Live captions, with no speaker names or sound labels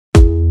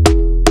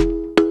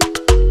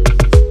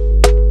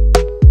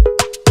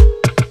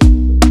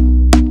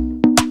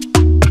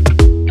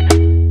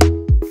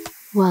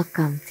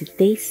Welcome to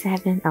day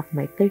 7 of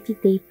my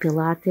 30-day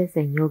Pilates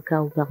and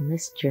Yoga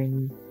Wellness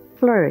Journey,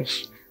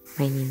 Flourish.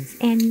 My name is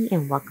Annie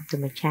and welcome to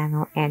my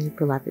channel, Annie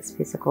Pilates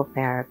Physical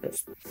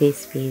Therapist.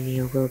 This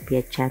video will be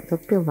a gentle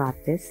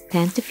Pilates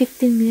 10 to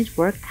 15 minute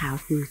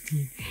workout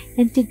routine,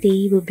 and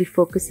today we'll be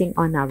focusing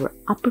on our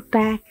upper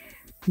back,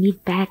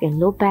 mid back, and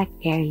low back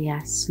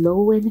area,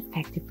 slow and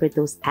effective for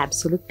those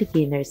absolute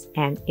beginners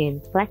and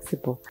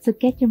inflexible. So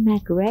get your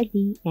mat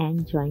ready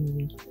and join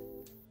me.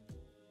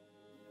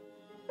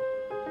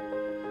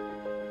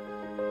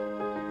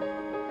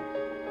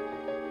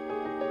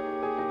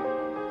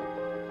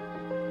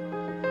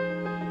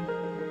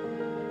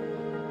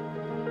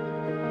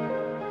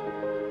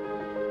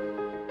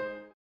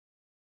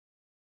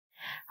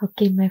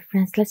 Okay, my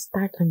friends, let's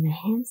start on the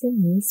hands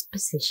and knees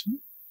position.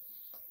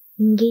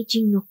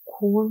 Engaging your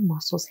core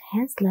muscles,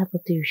 hands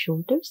level to your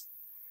shoulders,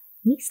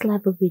 knees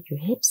level with your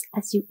hips.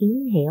 As you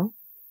inhale,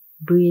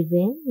 breathe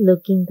in,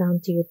 looking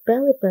down to your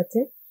belly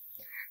button.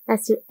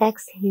 As you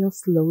exhale,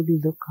 slowly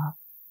look up.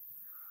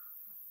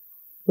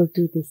 We'll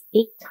do this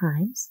 8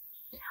 times,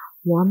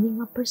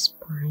 warming up your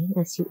spine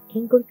as you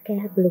angle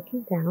cab,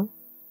 looking down.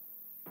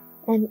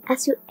 And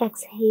as you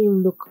exhale,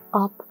 look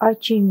up,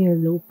 arching your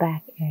low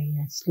back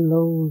area.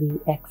 Slowly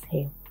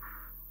exhale.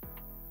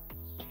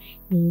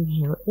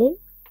 Inhale in,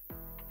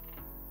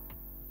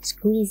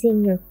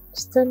 squeezing your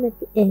stomach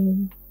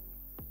in,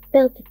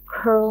 pelvic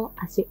curl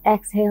as you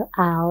exhale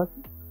out,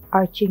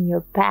 arching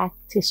your back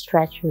to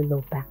stretch your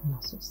low back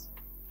muscles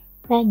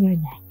and your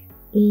neck.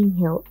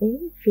 Inhale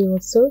in,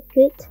 feels so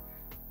good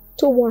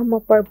to warm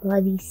up our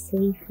body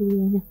safely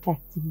and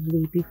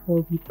effectively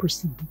before we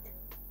proceed.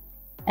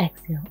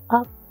 Exhale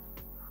up.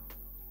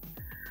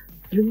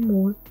 3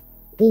 more.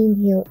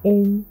 Inhale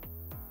in.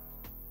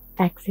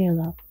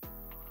 Exhale up.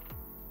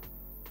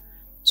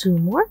 2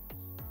 more.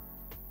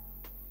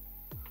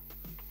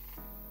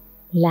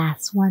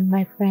 Last one,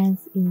 my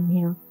friends.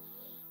 Inhale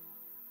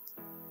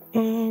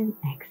and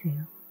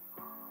exhale.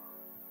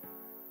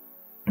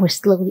 We're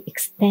slowly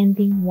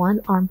extending one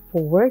arm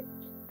forward.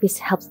 This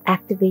helps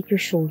activate your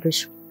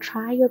shoulders.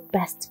 Try your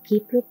best to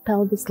keep your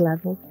pelvis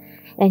level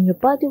and your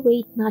body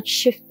weight not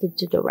shifted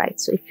to the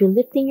right. So if you're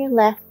lifting your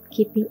left,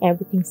 keeping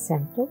everything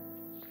centered,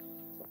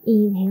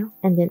 inhale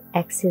and then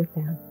exhale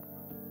down.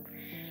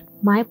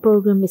 My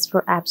program is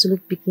for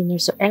absolute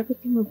beginners, so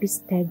everything will be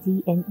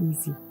steady and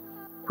easy.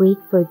 Great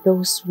for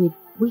those with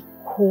weak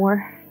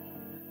core,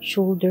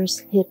 shoulders,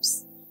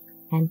 hips,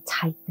 and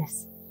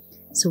tightness.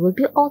 So we'll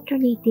be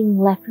alternating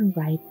left and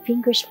right,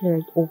 fingers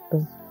flared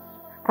open.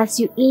 As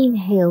you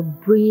inhale,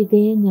 breathe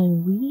in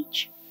and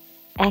reach.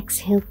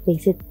 Exhale,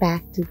 place it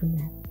back to the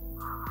mat.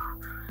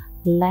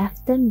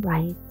 Left and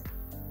right.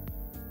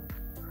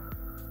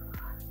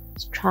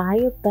 Try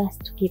your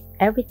best to keep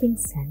everything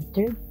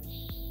centered.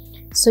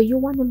 So you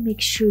want to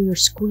make sure you're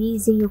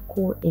squeezing your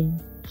core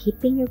in,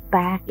 keeping your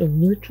back in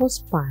neutral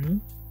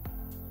spine.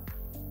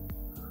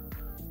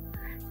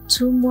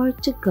 2 more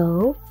to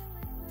go.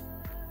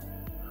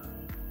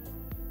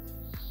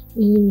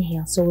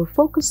 Inhale. So we're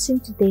focusing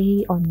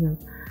today on your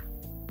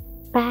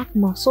back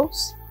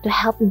muscles to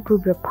help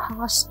improve your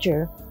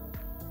posture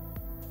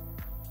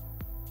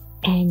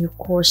and your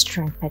core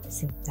strength at the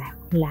same time.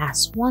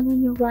 Last one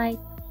on your right.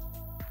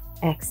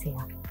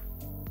 Exhale.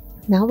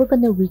 Now we're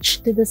going to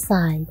reach to the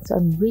side. So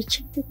I'm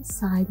reaching to the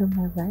side on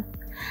my left.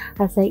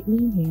 As I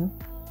inhale,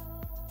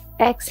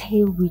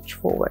 exhale, reach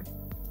forward.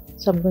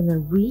 So I'm going to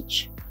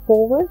reach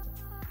forward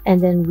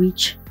and then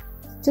reach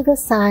to the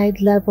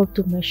side, level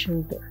to my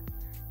shoulder.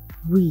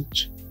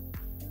 Reach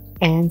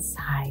and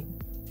side.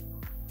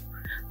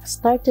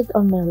 Started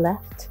on my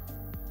left.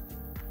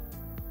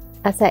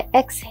 As I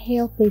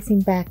exhale,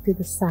 placing back to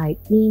the side.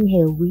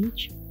 Inhale,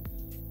 reach.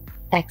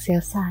 Exhale,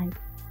 side.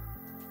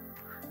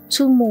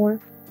 2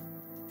 more.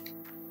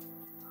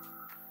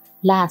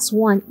 Last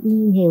one.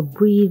 Inhale,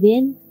 breathe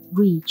in,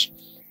 reach.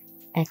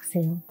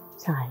 Exhale,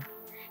 side.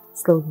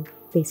 Slowly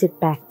place it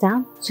back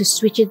down. To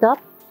switch it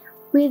up,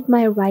 with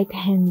my right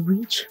hand,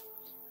 reach.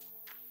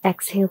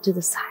 Exhale to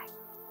the side.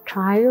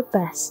 Try your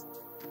best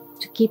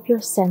to keep your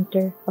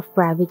center of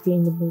gravity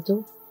in the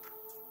middle.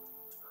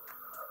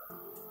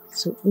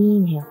 So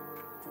inhale,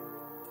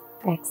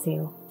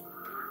 exhale.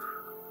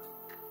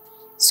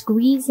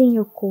 Squeezing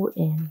your core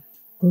in,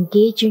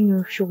 engaging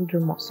your shoulder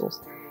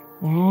muscles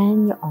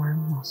and your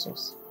arm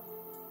muscles.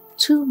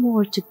 2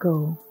 more to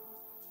go.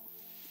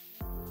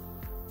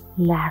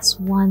 Last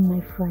one,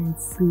 my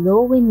friends,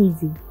 slow and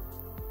easy.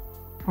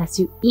 As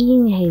you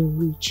inhale,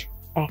 reach,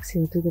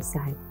 exhale to the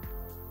side.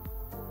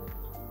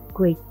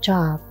 Great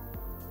job.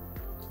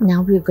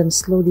 Now we're going to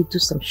slowly do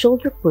some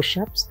shoulder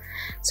push-ups.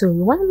 So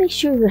you want to make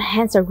sure your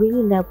hands are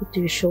really level to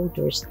your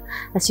shoulders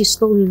as you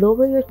slowly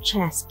lower your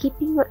chest,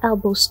 keeping your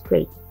elbows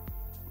straight.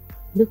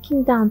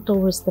 Looking down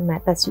towards the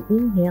mat as you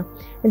inhale,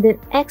 and then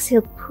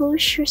exhale,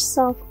 push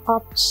yourself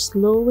up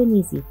slow and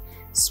easy.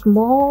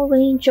 Small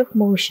range of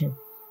motion.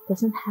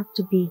 Doesn't have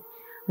to be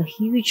a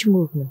huge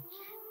movement.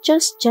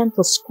 Just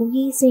gentle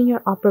squeezing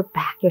your upper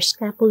back, your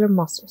scapular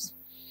muscles.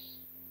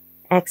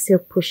 Exhale,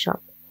 push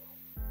up.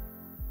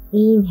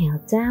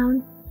 Inhale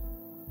down,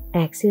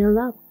 Exhale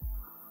up.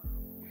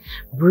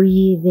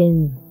 Breathe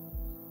in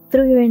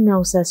through your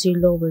nose as you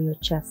lower your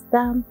chest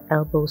down,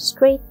 elbows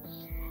straight.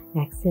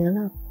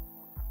 Exhale up.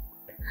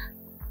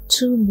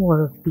 2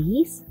 more of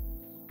these.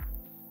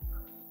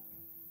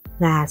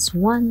 Last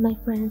one, my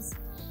friends.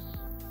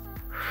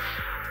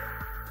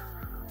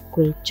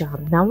 Great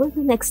job. Now we're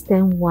going to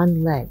extend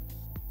one leg.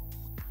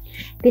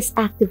 This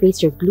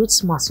activates your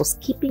glutes muscles,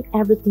 keeping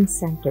everything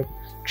centered.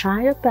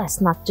 Try your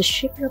best not to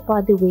shift your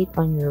body weight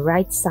on your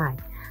right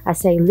side.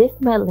 As I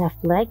lift my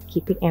left leg,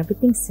 keeping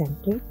everything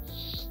centered.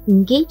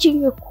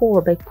 Engaging your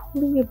core by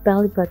pulling your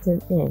belly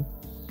button in.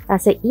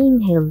 As I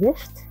inhale,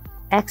 lift.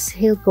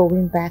 Exhale,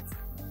 going back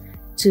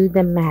to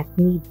the mat,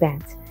 knee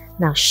bent.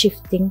 Now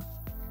shifting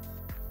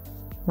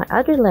my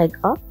other leg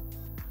up.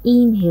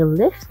 Inhale,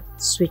 lift.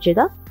 Switch it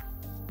up.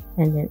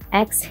 And then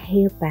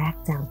exhale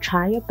back down.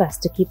 Try your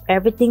best to keep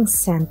everything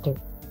centered.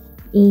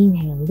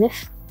 Inhale,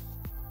 lift.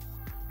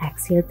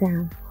 Exhale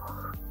down.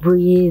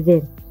 Breathe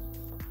in.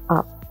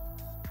 Up.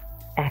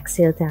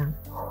 Exhale down.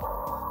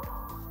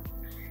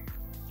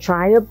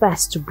 Try your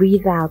best to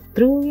breathe out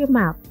through your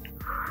mouth.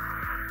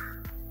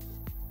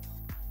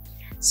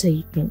 So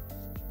you can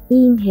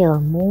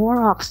inhale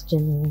more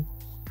oxygen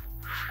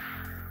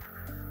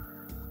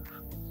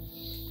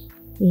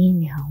in.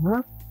 Inhale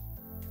up.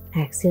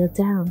 Exhale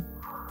down.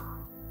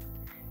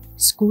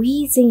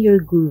 Squeezing your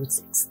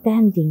glutes,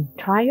 extending.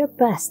 Try your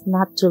best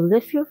not to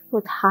lift your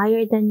foot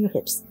higher than your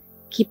hips.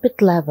 Keep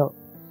it level.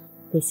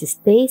 This is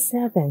day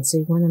 7, so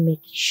you want to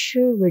make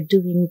sure we're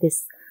doing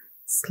this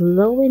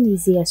slow and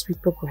easy as we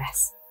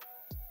progress.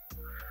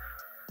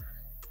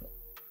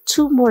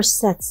 2 more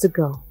sets to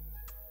go.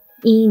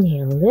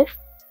 Inhale, lift.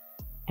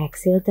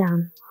 Exhale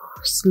down.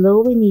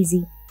 Slow and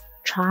easy.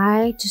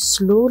 Try to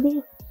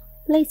slowly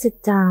place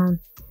it down.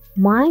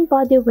 Mind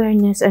body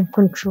awareness and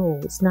control.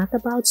 It's not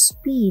about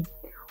speed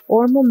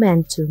or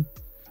momentum.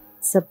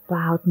 It's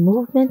about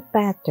movement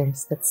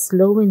patterns that's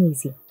slow and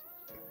easy.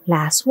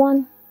 Last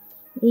one.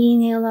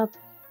 Inhale up.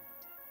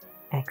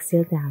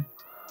 Exhale down.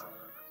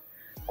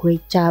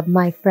 Great job,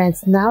 my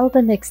friends. Now we're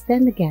going to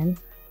extend again.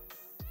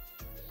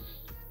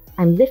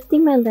 I'm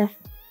lifting my left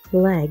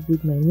leg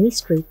with my knee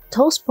straight,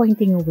 toes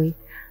pointing away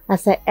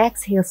as I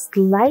exhale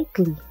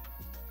slightly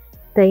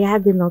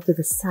diagonal to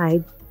the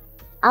side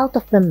out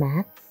of the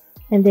mat.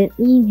 And then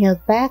inhale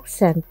back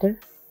center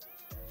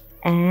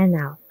and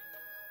out.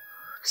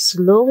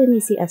 Slow and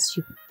easy as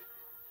you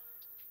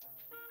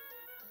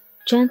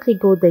gently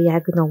go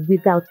diagonal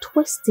without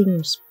twisting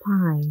your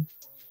spine.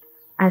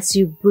 As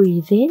you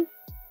breathe in,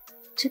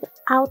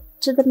 out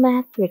to the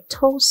mat, your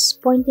toes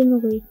pointing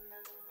away.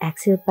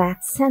 Exhale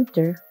back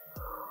center.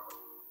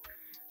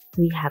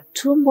 We have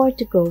 2 more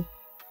to go.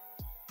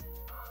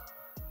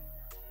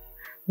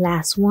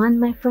 Last one,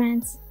 my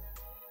friends.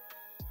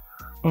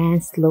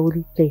 And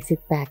slowly place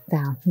it back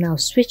down. Now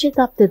switch it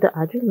up to the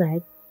other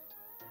leg.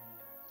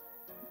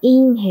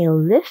 Inhale,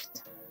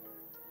 lift.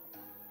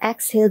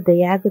 Exhale,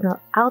 diagonal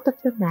out of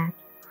the mat.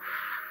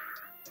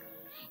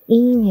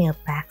 Inhale,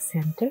 back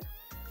center.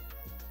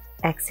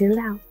 Exhale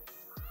out.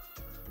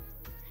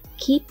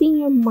 Keeping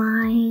your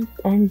mind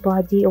and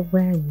body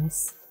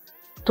awareness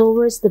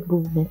towards the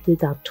movement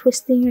without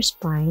twisting your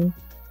spine.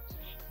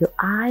 Your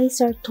eyes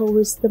are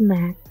towards the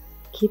mat,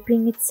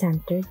 keeping it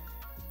centered.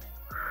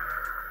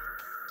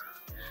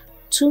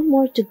 2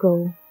 more to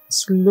go.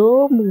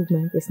 Slow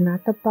movement is not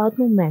about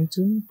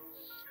momentum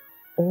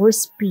or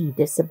speed.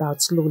 It's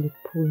about slowly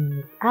pulling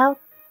it out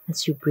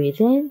as you breathe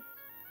in.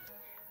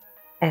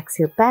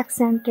 Exhale back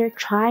center,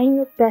 trying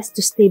your best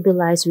to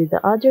stabilize with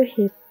the other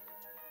hip.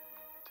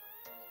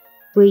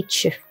 Weight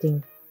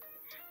shifting.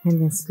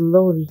 And then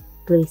slowly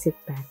place it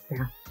back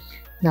down.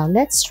 Now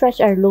let's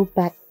stretch our low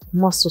back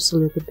muscles a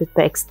little bit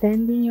by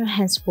extending your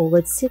hands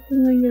forward,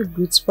 sitting on your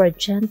glutes for a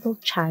gentle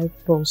child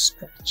pose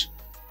stretch.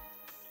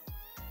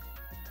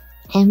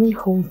 And we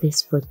hold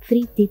this for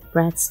 3 deep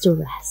breaths to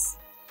rest.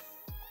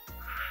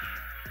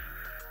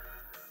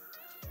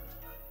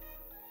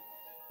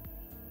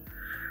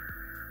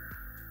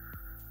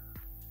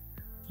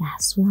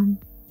 Last one.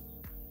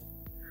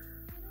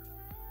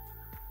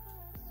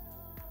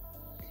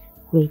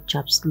 Great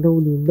job.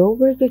 Slowly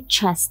lower your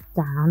chest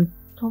down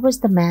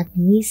towards the mat,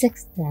 knees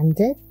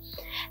extended.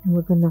 And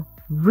we're going to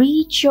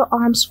reach your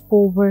arms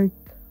forward,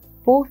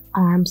 both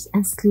arms,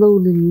 and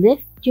slowly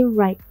lift your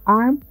right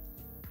arm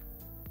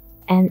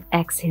and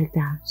exhale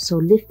down. So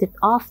lift it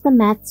off the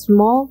mat,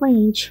 small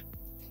range,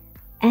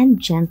 and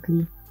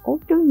gently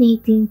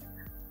alternating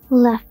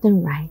left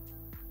and right.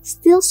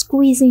 Still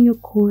squeezing your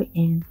core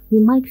in. You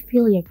might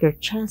feel like your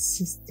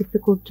chest is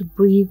difficult to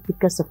breathe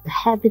because of the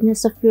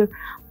heaviness of your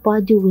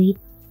body weight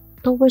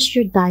towards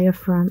your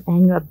diaphragm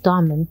and your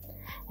abdomen.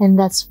 And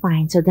that's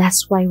fine. So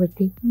that's why we're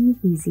taking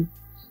it easy.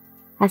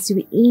 As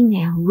we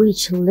inhale,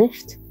 reach,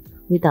 lift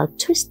without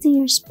twisting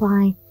your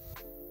spine,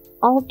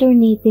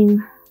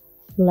 alternating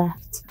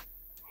left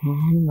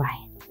and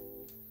right.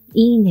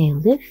 Inhale,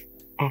 lift,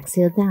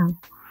 exhale down.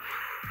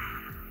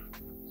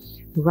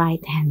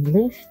 Right hand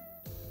lift,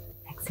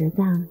 exhale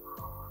down.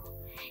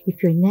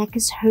 If your neck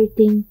is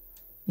hurting,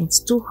 It's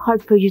too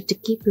hard for you to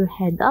keep your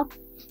head up.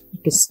 You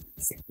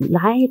can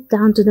lie it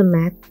down to the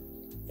mat,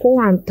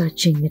 forearm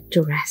touching it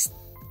to rest.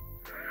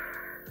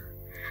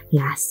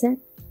 Last set.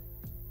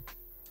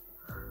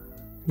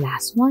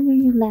 Last one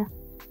on your left.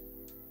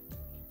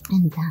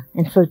 And down.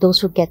 And for those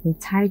who are getting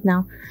tired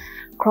now,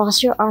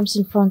 cross your arms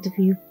in front of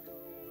you.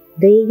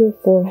 Lay your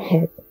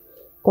forehead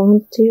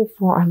down to your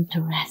forearm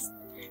to rest.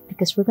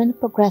 Because we're going to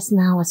progress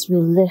now as we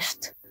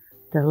lift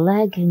the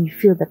leg and you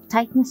feel the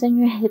tightness in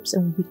your hips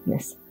and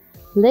weakness.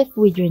 Lift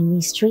with your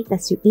knees straight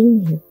as you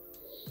inhale.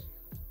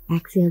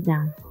 Exhale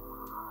down.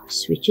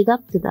 Switch it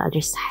up to the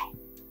other side.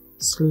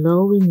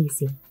 Slow and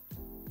easy.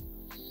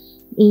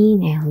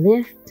 Inhale,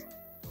 lift.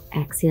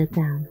 Exhale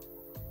down.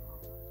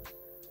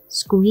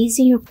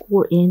 Squeezing your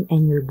core in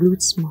and your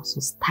glutes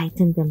muscles.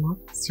 Tighten them up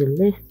as you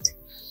lift.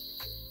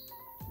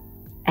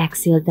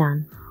 Exhale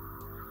down.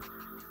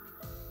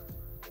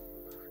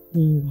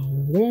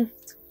 Inhale,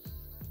 lift.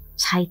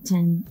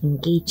 Tighten,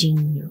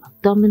 engaging your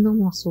abdominal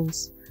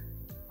muscles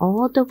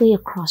all the way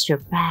across your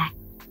back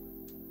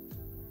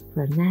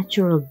for a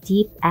natural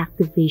deep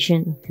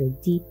activation of your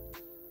deep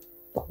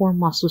core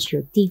muscles,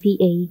 your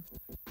TVA,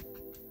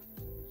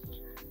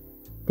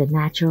 the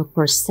natural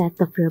corset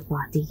of your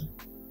body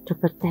to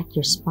protect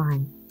your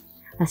spine.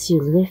 As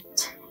you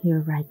lift your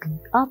right leg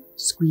up,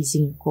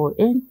 squeezing your core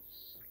in,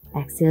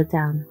 exhale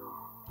down.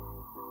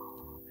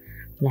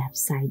 Left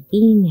side,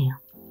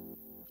 inhale,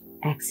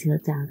 exhale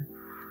down.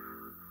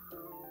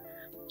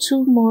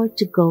 2 more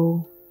to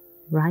go.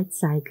 Right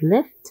side,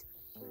 lift,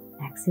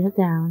 exhale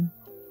down.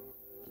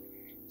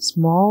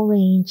 Small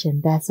range,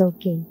 and that's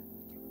okay.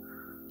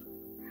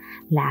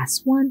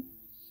 Last one.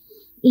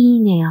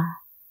 Inhale,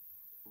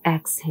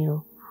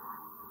 exhale.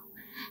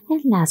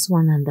 And last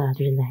one on the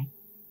other leg.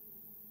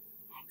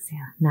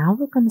 Exhale. Now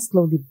we're going to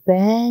slowly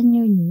bend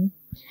your knee.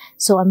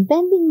 So I'm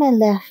bending my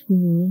left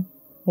knee,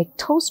 my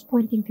toes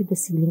pointing to the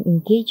ceiling,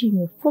 engaging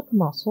your foot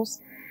muscles.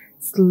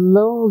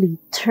 Slowly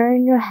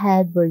turn your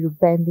head where you're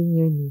bending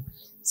your knee.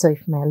 So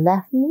if my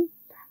left knee,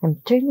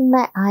 I'm turning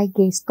my eye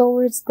gaze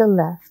towards the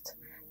left,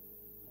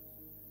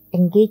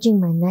 engaging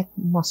my neck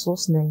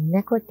muscles, my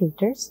neck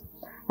rotators.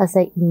 As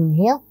I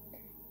inhale,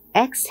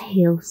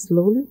 exhale,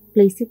 slowly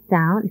place it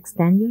down,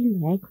 extend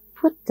your leg,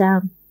 foot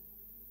down,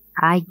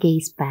 eye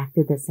gaze back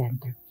to the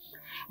center.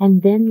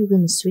 And then you're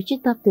going to switch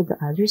it up to the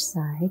other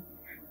side.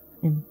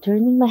 I'm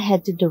turning my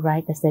head to the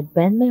right as I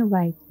bend my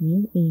right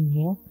knee,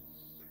 inhale,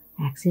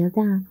 exhale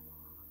down.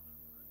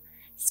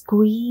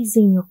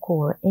 Squeezing your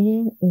core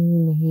in,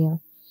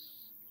 inhale,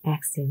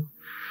 exhale.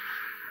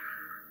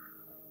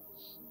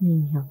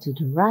 Inhale to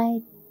the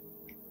right,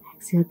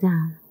 exhale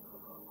down.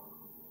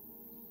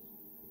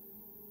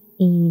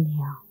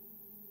 Inhale,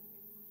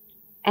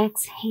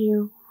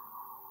 exhale.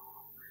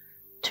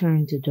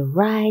 Turn to the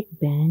right,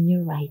 bend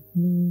your right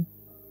knee.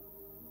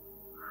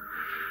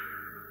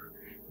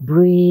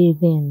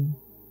 Breathe in.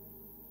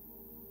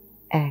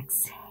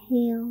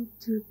 Exhale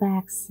to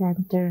back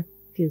center.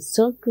 Feels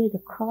so good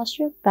across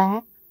your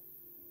back.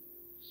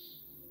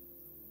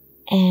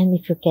 And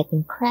if you're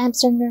getting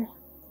cramps on your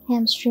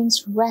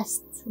hamstrings,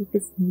 rest if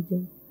it's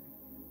needed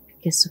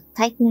because of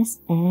tightness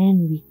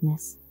and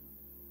weakness.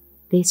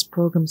 This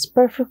program is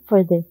perfect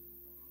for the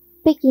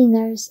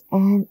beginners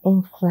and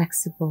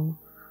inflexible.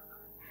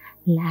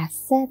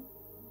 Last set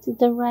to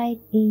the right,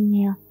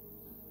 inhale,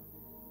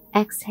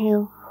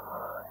 exhale.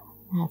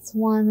 Last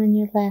one on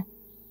your left.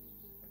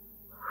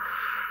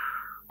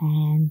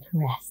 And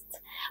rest.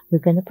 We're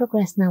going to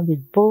progress now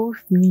with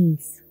both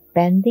knees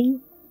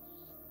bending,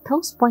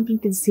 toes pointing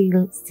to the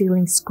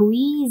ceiling,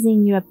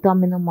 squeezing your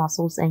abdominal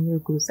muscles and your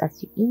glutes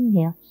as you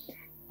inhale,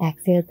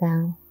 exhale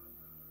down.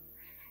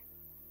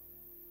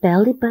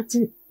 Belly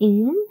button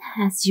in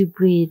as you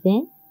breathe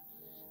in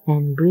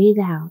and breathe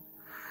out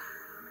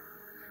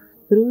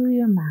through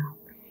your mouth.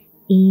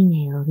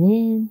 Inhale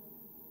in,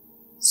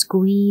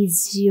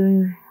 squeeze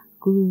your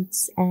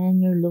glutes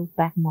and your low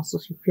back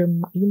muscles.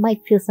 You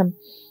might feel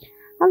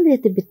a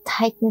little bit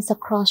tightness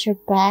across your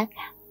back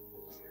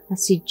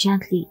as you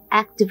gently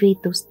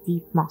activate those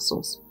deep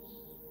muscles.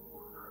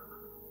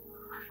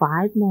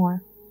 5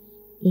 more.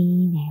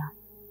 Inhale,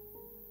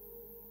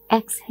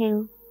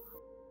 exhale.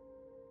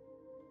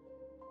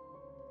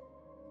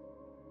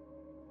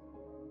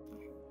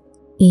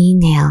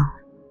 Inhale,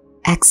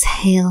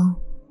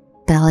 exhale,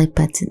 belly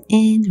button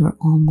in. We're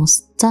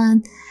almost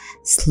done.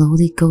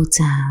 Slowly go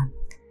down.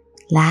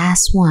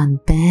 Last one,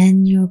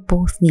 bend your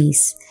both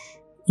knees.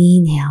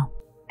 Inhale,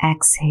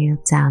 exhale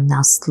down.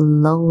 Now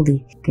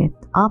slowly get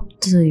up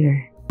to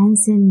your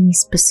hands and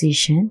knees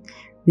position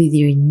with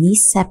your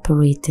knees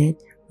separated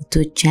to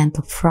a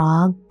gentle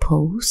frog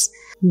pose.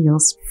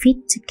 Heels,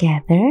 feet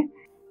together.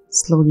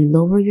 Slowly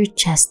lower your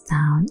chest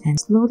down and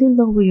slowly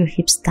lower your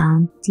hips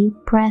down. Deep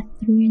breath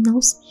through your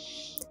nose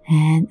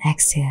and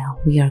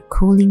exhale. We are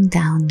cooling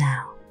down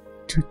now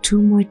to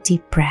 2 more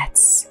deep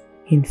breaths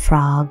in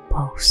frog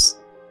pose.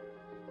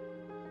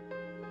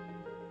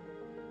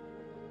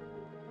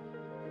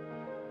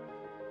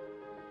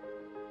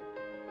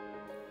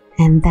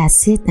 And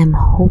that's it. I'm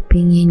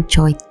hoping you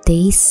enjoyed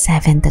day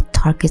 7. The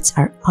targets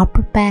are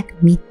upper back,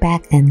 mid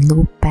back, and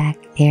low back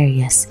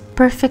areas.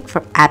 Perfect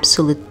for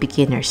absolute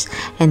beginners.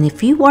 And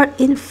if you are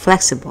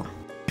inflexible,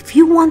 if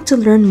you want to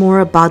learn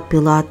more about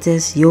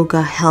Pilates,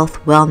 yoga, health,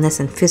 wellness,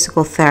 and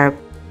physical therapy,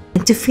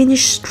 and to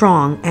finish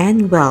strong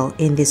and well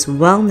in this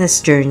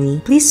wellness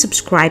journey, please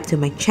subscribe to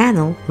my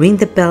channel, ring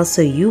the bell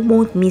so you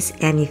won't miss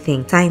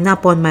anything. Sign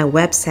up on my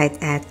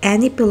website at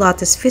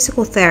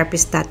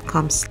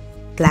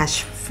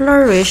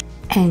anypilatesphysicaltherapist.com/flourish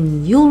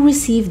and you'll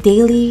receive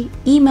daily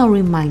email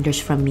reminders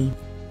from me,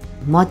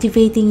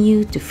 motivating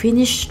you to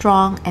finish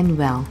strong and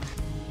well.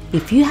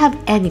 If you have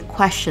any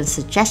questions,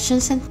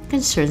 suggestions, and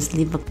concerns,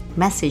 leave a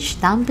message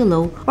down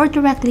below or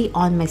directly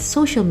on my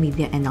social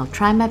media and I'll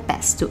try my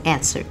best to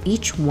answer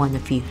each one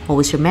of you.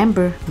 Always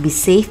remember, be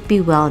safe,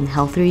 be well, and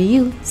healthy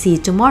you. See you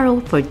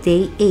tomorrow for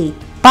day 8.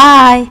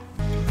 Bye!